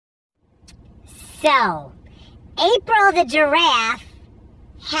So, April the giraffe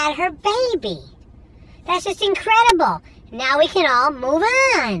had her baby. That's just incredible. Now we can all move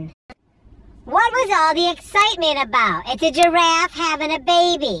on. What was all the excitement about? It's a giraffe having a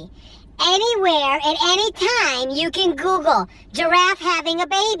baby. Anywhere, at any time, you can Google giraffe having a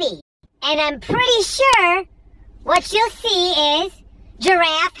baby. And I'm pretty sure what you'll see is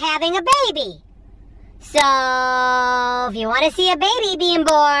giraffe having a baby. So, if you want to see a baby being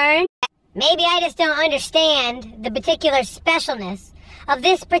born, maybe I just don't understand the particular specialness of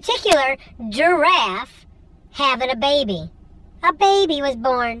this particular giraffe having a baby. A baby was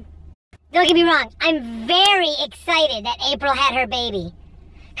born. Don't get me wrong, I'm very excited that April had her baby.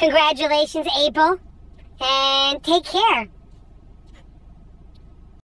 Congratulations, April, and take care.